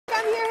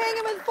we're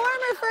hanging with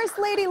former First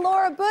Lady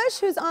Laura Bush,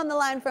 who's on the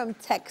line from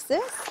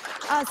Texas.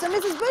 So,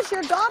 Mrs. Bush,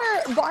 your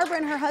daughter, Barbara,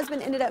 and her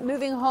husband ended up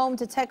moving home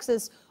to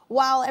Texas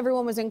while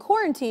everyone was in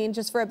quarantine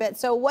just for a bit.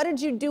 So what did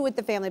you do with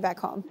the family back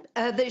home?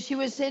 She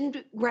was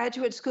in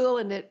graduate school,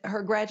 and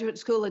her graduate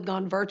school had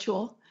gone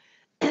virtual.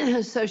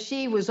 So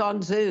she was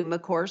on Zoom,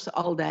 of course,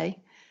 all day.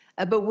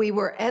 But we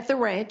were at the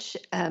ranch.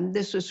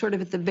 This was sort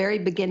of at the very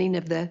beginning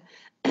of the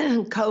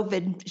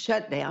COVID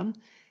shutdown.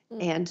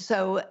 And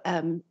so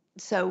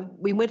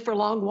we went for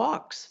long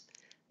walks.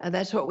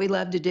 That's what we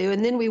love to do.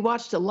 And then we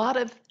watched a lot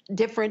of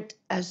different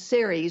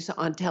series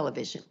on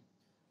television.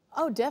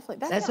 Oh,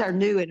 definitely. That's our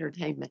new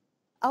entertainment.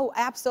 Oh,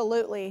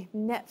 absolutely.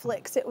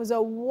 Netflix. It was a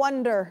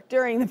wonder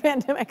during the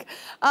pandemic.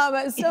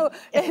 So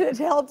it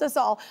helped us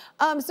all.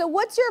 So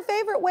what's your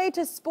favorite way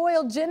to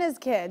spoil Jenna's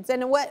kids?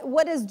 And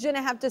what does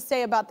Jenna have to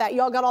say about that?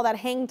 Y'all got all that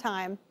hang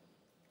time.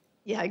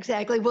 Yeah,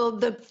 exactly. Well,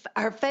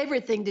 our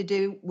favorite thing to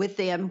do with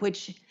them,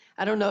 which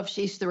I don't know if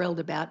she's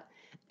thrilled about,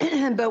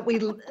 but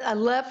I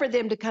love for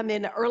them to come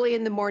in early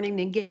in the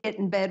morning and get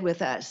in bed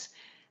with us.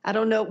 I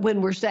don't know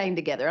when we're staying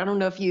together. I don't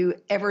know if you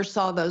ever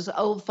saw those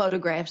old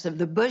photographs of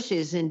the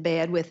Bushes in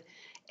bed with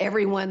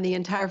everyone, the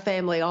entire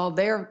family, all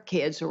their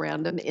kids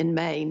around them in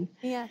Maine.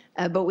 Yeah.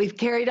 But we've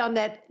carried on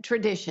that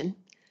tradition.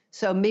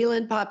 So Mila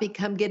and Poppy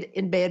come get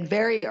in bed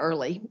very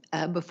early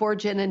before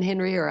Jen and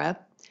Henry are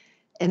up.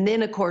 And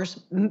then, of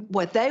course,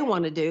 what they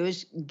want to do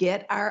is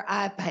get our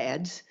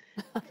iPads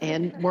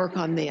and work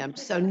on them.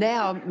 So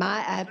now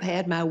my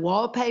iPad, my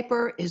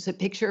wallpaper is a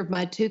picture of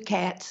my two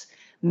cats.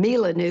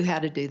 Mila knew how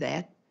to do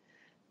that.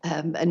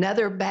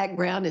 Another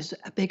background is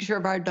a picture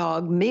of our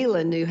dog.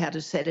 Mila knew how to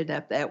set it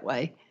up that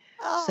way.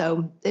 Oh.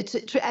 So it's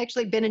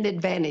actually been an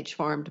advantage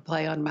for him to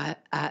play on my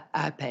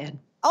iPad.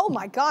 Oh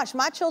my gosh,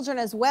 my children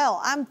as well.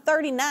 I'm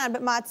 39,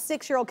 but my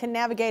 6-year-old can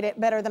navigate it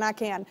better than I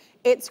can.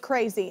 It's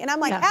crazy. And I'm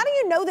like, how do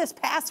you know this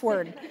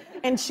password?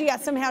 And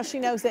somehow she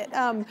knows it.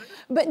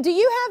 But do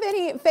you have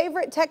any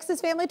favorite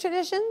Texas family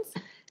traditions?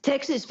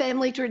 Texas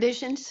family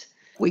traditions?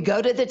 We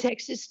go to the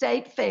Texas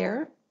State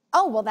Fair.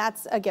 Oh, well,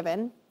 that's a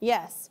given.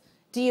 Yes.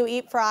 Do you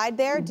eat fried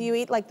there? Do you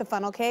eat like the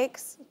funnel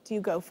cakes? Do you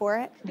go for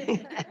it?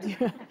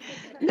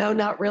 No,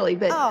 not really.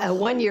 But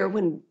one year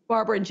when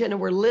Barbara and Jenna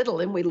were little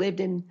and we lived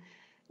in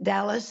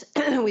Dallas,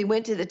 we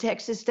went to the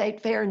Texas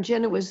State Fair, and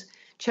Jenna was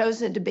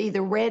chosen to be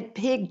the red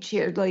pig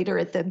cheerleader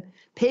at the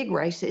pig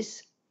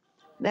races.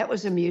 That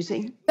was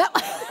amusing.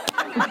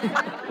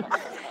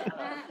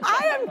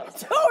 I am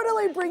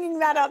totally bringing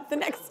that up the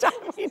next time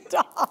we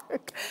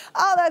talk.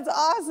 Oh, that's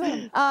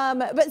awesome.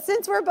 But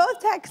since we're both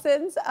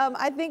Texans,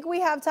 I think we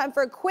have time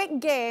for a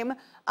quick game.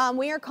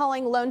 We are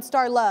calling Lone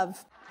Star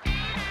Love.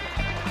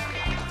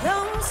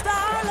 Lone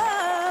Star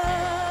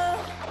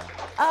Love.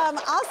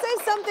 I'll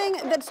say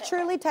something that's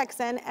truly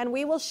Texan, and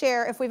we will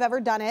share if we've ever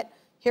done it.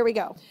 Here we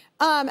go.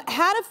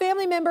 Had a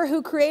family member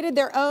who created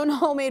their own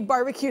homemade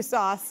barbecue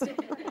sauce.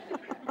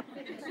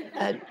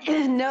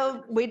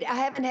 No, I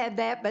haven't had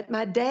that, but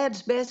my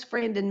dad's best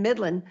friend in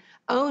Midland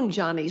owned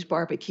Johnny's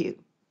Barbecue.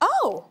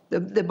 Oh.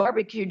 The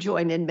barbecue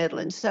joint in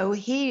Midland. So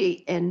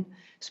he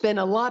spent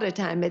a lot of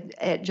time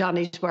at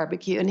Johnny's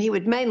Barbecue, and he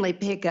would mainly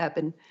pick up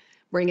and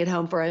bring it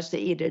home for us to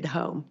eat at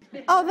home.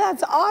 Oh,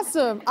 that's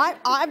awesome.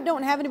 I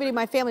don't have anybody in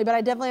my family, but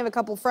I definitely have a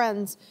couple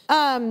friends.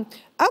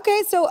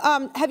 Okay, so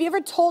have you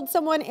ever told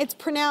someone it's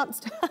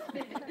pronounced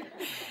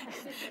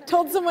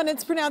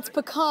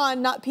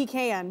pecan, not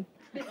pecan?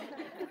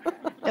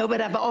 No,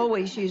 but I've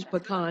always used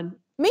pecan.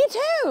 Me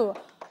too.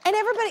 And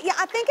everybody, yeah,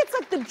 I think it's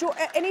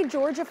like any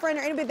Georgia friend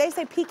or anybody, they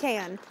say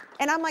pecan.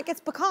 And I'm like, it's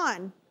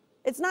pecan.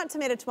 It's not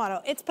tomato,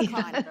 it's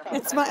pecan.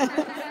 It's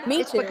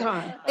me too.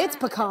 Pecan. It's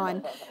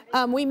pecan.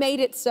 We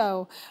made it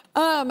so.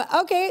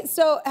 Okay,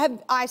 so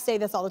I say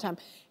this all the time.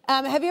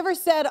 Have you ever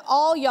said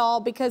all y'all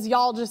because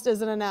y'all just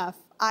isn't enough?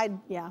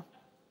 Yeah.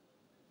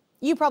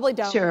 You probably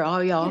don't. Sure,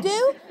 all y'all. You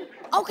do?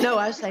 Okay. No,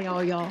 I say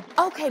all y'all.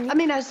 Okay. I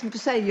mean, I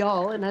say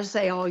y'all and I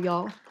say all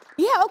y'all.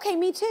 Yeah, okay,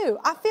 me too.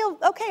 I feel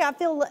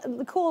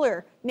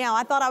cooler now.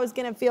 I thought I was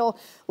gonna feel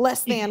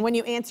less than when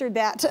you answered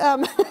that.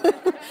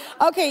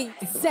 Okay,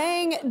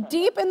 sang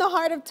Deep in the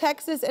Heart of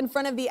Texas in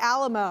front of the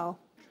Alamo.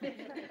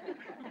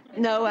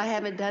 No, I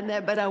haven't done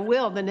that, but I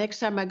will the next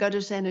time I go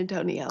to San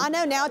Antonio. I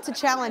know, now it's a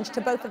challenge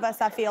to both of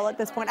us, I feel, at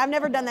this point. I've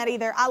never done that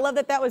either. I love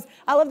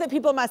that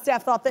people on my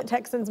staff thought that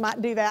Texans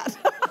might do that.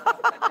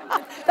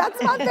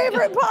 That's my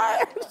favorite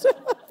part.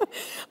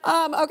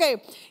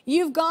 Okay,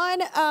 you've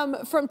gone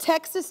from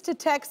Texas to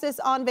Texas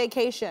on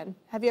vacation.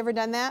 Have you ever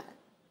done that?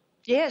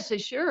 Yes,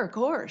 sure, of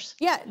course.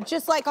 Yeah,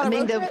 just like on a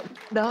road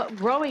trip?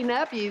 Growing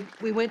up,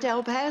 we went to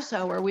El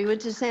Paso, or we went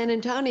to San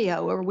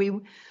Antonio, or we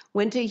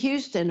went to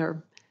Houston,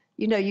 or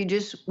you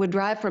just would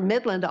drive from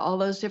Midland to all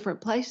those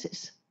different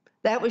places.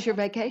 That was your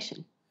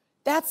vacation.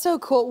 That's so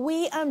cool.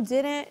 We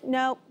didn't.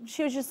 No,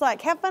 she was just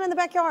like, have fun in the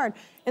backyard,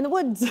 in the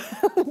woods,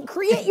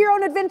 create your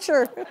own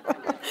adventure.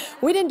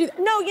 We didn't do that.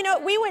 No,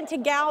 we went to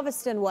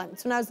Galveston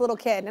once when I was a little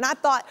kid, and I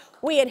thought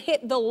we had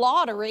hit the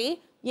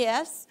lottery.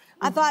 Yes,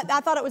 I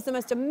thought it was the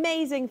most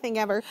amazing thing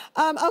ever.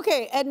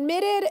 Okay,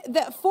 admitted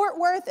that Fort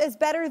Worth is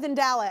better than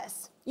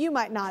Dallas. You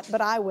might not,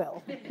 but I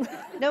will.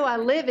 No, I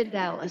live in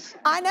Dallas.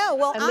 I know.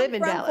 Well, I live I'm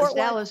in from Dallas. Fort Worth.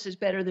 Dallas is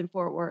better than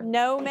Fort Worth.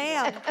 No,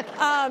 ma'am.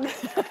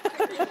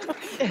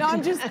 No,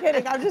 I'm just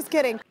kidding. I'm just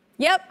kidding.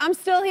 Yep, I'm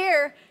still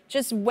here,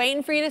 just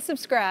waiting for you to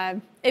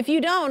subscribe. If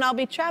you don't, I'll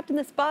be trapped in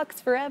this box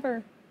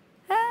forever.